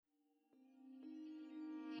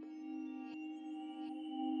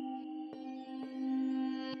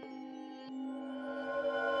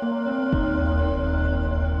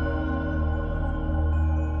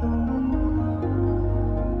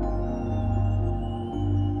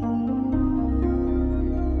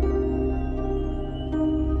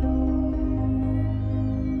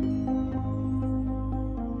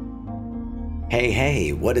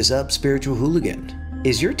Hey, what is up, spiritual hooligan?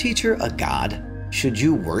 Is your teacher a god? Should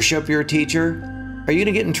you worship your teacher? Are you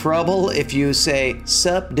gonna get in trouble if you say,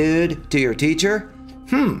 "Sup, dude," to your teacher?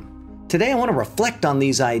 Today I want to reflect on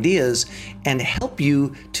these ideas and help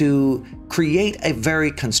you to create a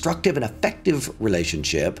very constructive and effective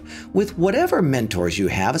relationship with whatever mentors you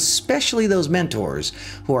have, especially those mentors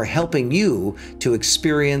who are helping you to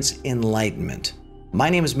experience enlightenment. My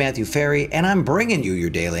name is Matthew Ferry, and I'm bringing you your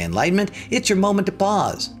daily enlightenment. It's your moment to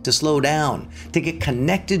pause, to slow down, to get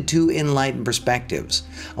connected to enlightened perspectives.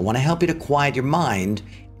 I want to help you to quiet your mind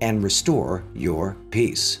and restore your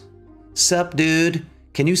peace. Sup, dude?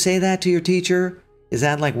 Can you say that to your teacher? Is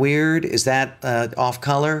that like weird? Is that off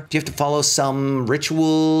color? Do you have to follow some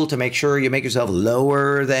ritual to make sure you make yourself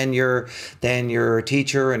lower than your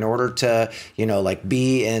teacher in order to,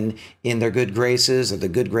 be in their good graces or the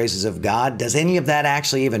good graces of God? Does any of that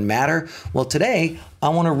actually even matter? Well, today I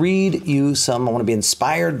want to read you I want to be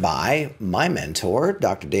inspired by my mentor,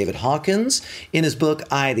 Dr. David Hawkins, in his book,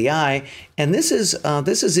 I, the I. And this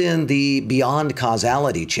is in the Beyond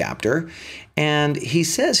Causality chapter. And he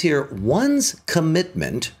says here, one's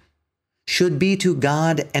commitment should be to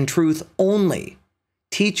God and truth only.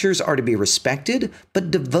 Teachers are to be respected,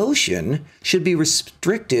 but devotion should be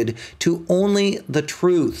restricted to only the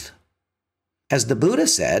truth. As the Buddha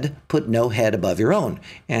said, put no head above your own.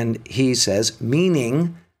 And he says,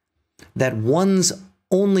 meaning that one's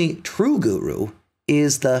only true guru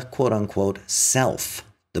is the quote-unquote self.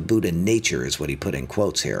 The Buddha nature is what he put in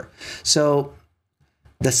quotes here. So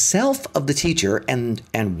the self of the teacher and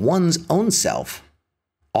one's own self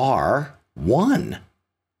are one.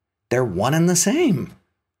 They're one and the same.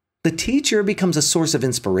 The teacher becomes a source of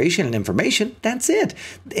inspiration and information. That's it.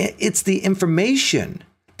 It's the information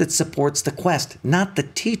that supports the quest, not the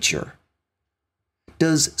teacher.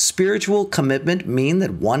 Does spiritual commitment mean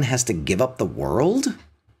that one has to give up the world?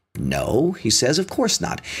 No, he says, of course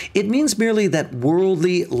not. It means merely that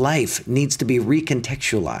worldly life needs to be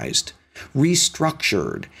recontextualized,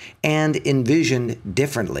 restructured, and envisioned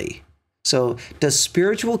differently. So does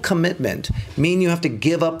spiritual commitment mean you have to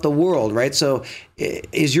give up the world, right? So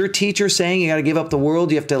is your teacher saying you got to give up the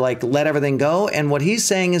world? You have to let everything go? And what he's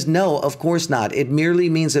saying is no, of course not. It merely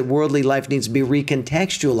means that worldly life needs to be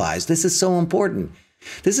recontextualized. This is so important.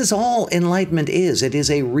 This is all enlightenment is. It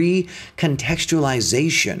is a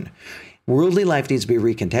recontextualization. Worldly life needs to be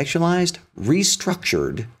recontextualized,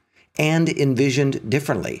 restructured, and envisioned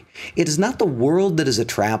differently. It is not the world that is a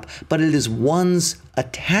trap, but it is one's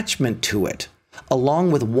attachment to it,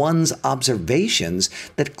 along with one's observations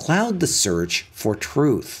that cloud the search for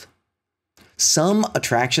truth. Some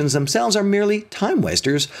attractions themselves are merely time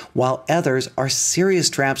wasters, while others are serious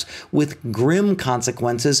traps with grim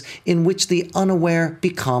consequences in which the unaware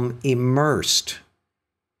become immersed.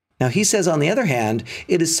 Now, he says, on the other hand,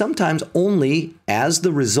 it is sometimes only as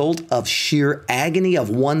the result of sheer agony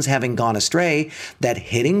of one's having gone astray that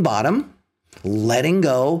hitting bottom, letting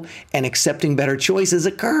go, and accepting better choices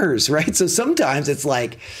occurs, right? So sometimes it's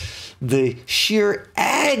like the sheer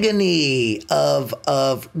agony of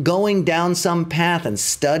going down some path and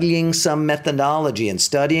studying some methodology and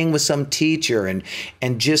studying with some teacher and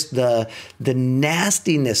just the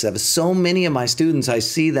nastiness of so many of my students. I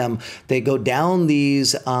see them, they go down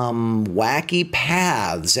these wacky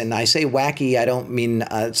paths, and I say wacky, I don't mean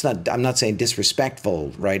I'm not saying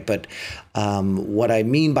disrespectful, right? But what I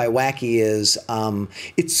mean by wacky is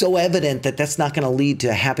it's so evident that that's not going to lead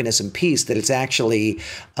to happiness and peace, that it's actually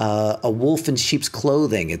a wolf in sheep's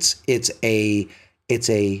clothing. It's a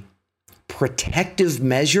protective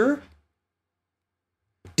measure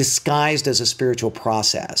disguised as a spiritual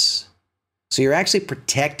process. So you're actually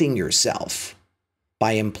protecting yourself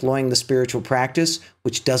by employing the spiritual practice,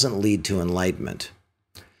 which doesn't lead to enlightenment.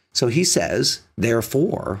 So he says,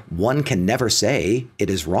 therefore, one can never say it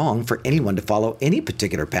is wrong for anyone to follow any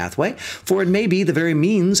particular pathway, for it may be the very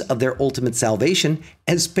means of their ultimate salvation,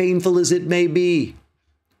 as painful as it may be.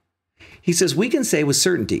 He says, we can say with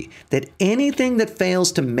certainty that anything that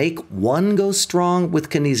fails to make one go strong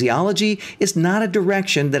with kinesiology is not a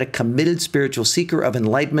direction that a committed spiritual seeker of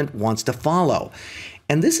enlightenment wants to follow.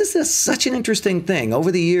 And this is such an interesting thing.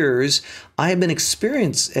 Over the years, I have been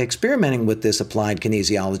experimenting with this applied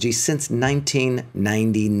kinesiology since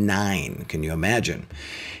 1999. Can you imagine?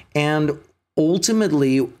 And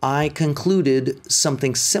ultimately, I concluded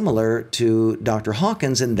something similar to Dr.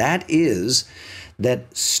 Hawkins, and that is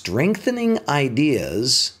that strengthening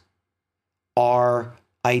ideas are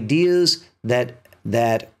ideas that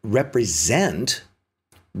represent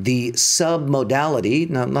the submodality,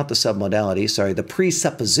 no, not the submodality, sorry, the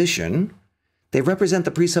presupposition. They represent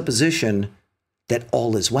the presupposition that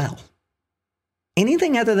all is well.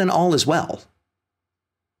 anything other than all is well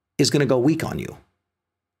is going to go weak on you.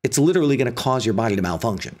 It's literally going to cause your body to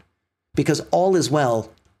malfunction, because all is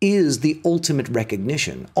well is the ultimate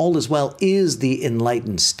recognition. All is well is the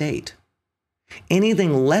enlightened state.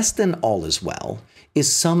 Anything less than all is well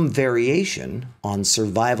is some variation on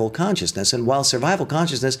survival consciousness. And while survival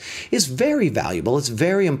consciousness is very valuable, it's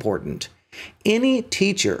very important, any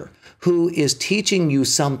teacher who is teaching you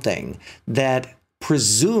something that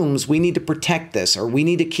presumes we need to protect this, or we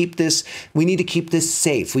need to keep this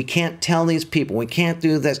safe, we can't tell these people, we can't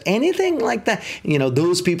do this, anything like that,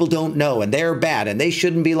 those people don't know and they're bad and they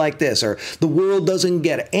shouldn't be like this, or the world doesn't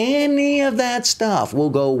get it, any of that stuff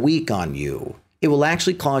will go weak on you. It will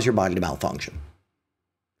actually cause your body to malfunction.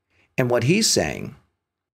 And what he's saying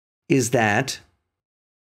is that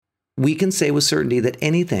we can say with certainty that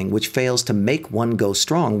anything which fails to make one go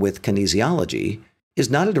strong with kinesiology is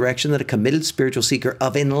not a direction that a committed spiritual seeker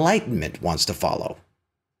of enlightenment wants to follow.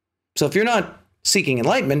 So if you're not seeking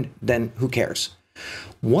enlightenment, then who cares?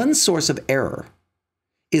 One source of error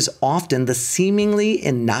is often the seemingly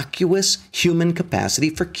innocuous human capacity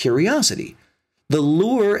for curiosity. The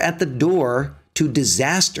lure at the door to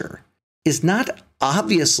disaster is not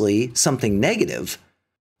obviously something negative,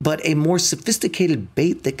 but a more sophisticated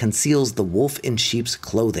bait that conceals the wolf in sheep's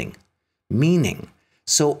clothing. Meaning,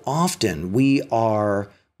 so often we are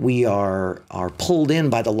pulled in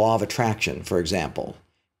by the law of attraction, for example,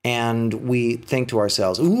 and we think to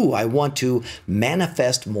ourselves, ooh, I want to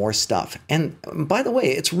manifest more stuff. And by the way,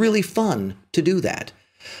 it's really fun to do that.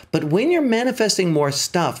 But when you're manifesting more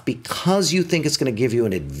stuff because you think it's going to give you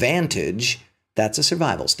an advantage, that's a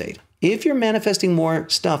survival state. If you're manifesting more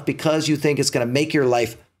stuff because you think it's going to make your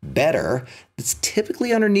life better, it's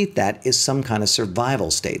typically underneath that is some kind of survival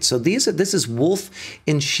state. So this is wolf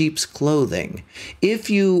in sheep's clothing. If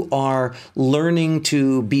you are learning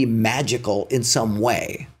to be magical in some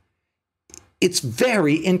way, it's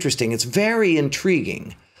very interesting. It's very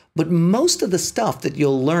intriguing. But most of the stuff that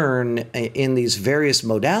you'll learn in these various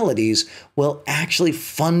modalities will actually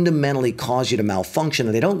fundamentally cause you to malfunction,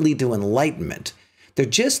 and they don't lead to enlightenment. They're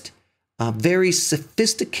just very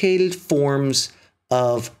sophisticated forms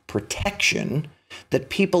of protection that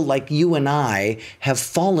people like you and I have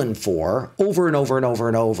fallen for over and over and over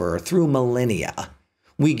and over through millennia.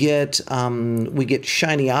 We get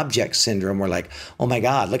shiny object syndrome. We're like, oh my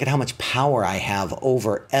God, look at how much power I have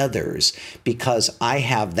over others because I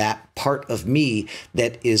have that part of me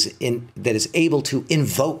that is able to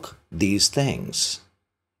invoke these things.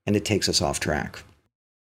 And it takes us off track.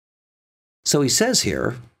 So he says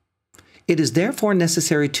here, it is therefore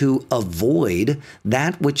necessary to avoid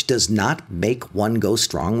that which does not make one go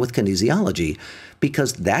strong with kinesiology,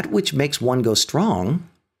 because that which makes one go strong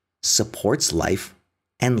supports life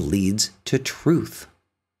and leads to truth.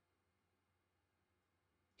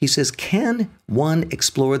 He says, can one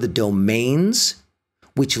explore the domains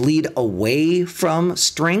which lead away from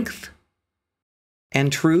strength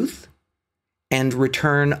and truth and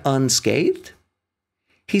return unscathed?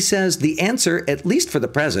 He says the answer, at least for the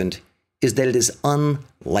present, is that it is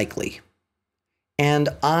unlikely. And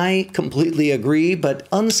I completely agree, but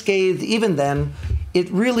unscathed, even then, it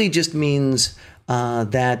really just means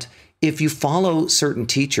that if you follow certain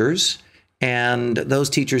teachers and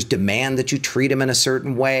those teachers demand that you treat them in a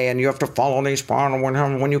certain way and you have to follow these,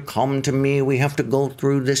 when you come to me, we have to go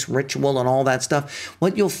through this ritual and all that stuff,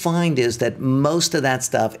 what you'll find is that most of that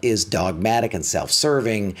stuff is dogmatic and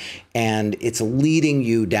self-serving, and it's leading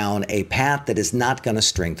you down a path that is not going to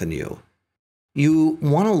strengthen you. You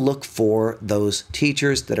want to look for those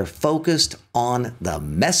teachers that are focused on the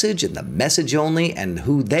message and the message only, and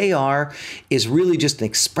who they are is really just an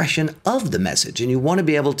expression of the message. And you want to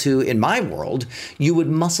be able to, in my world, you would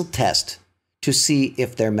muscle test to see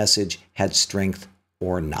if their message had strength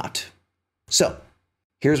or not. So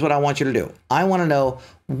here's what I want you to do. I want to know,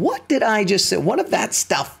 what did I just say? What of that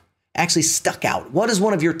stuff actually stuck out? What is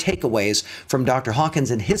one of your takeaways from Dr. Hawkins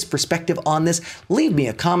and his perspective on this? Leave me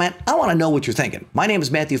a comment. I want to know what you're thinking. My name is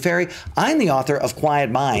Matthew Ferry. I'm the author of Quiet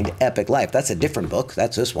Mind, Epic Life. That's a different book.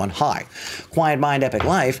 That's this one. Hi. Quiet Mind, Epic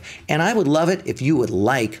Life. And I would love it if you would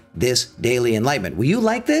like this daily enlightenment. Will you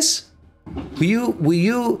like this? Will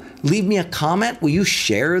you leave me a comment? Will you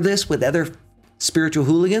share this with other spiritual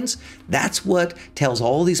hooligans? That's what tells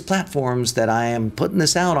all these platforms that I am putting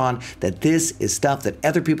this out on, that this is stuff that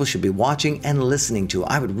other people should be watching and listening to.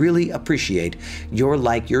 I would really appreciate your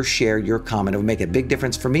like, your share, your comment. It would make a big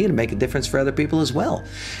difference for me and make a difference for other people as well.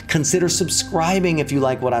 Consider subscribing if you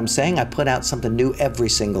like what I'm saying. I put out something new every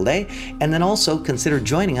single day. And then also consider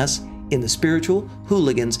joining us in the Spiritual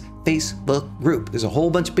Hooligans Facebook group. There's a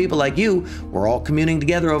whole bunch of people like you. We're all communing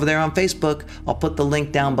together over there on Facebook. I'll put the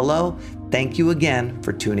link down below. Thank you again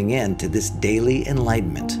for tuning in to this daily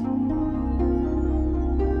enlightenment.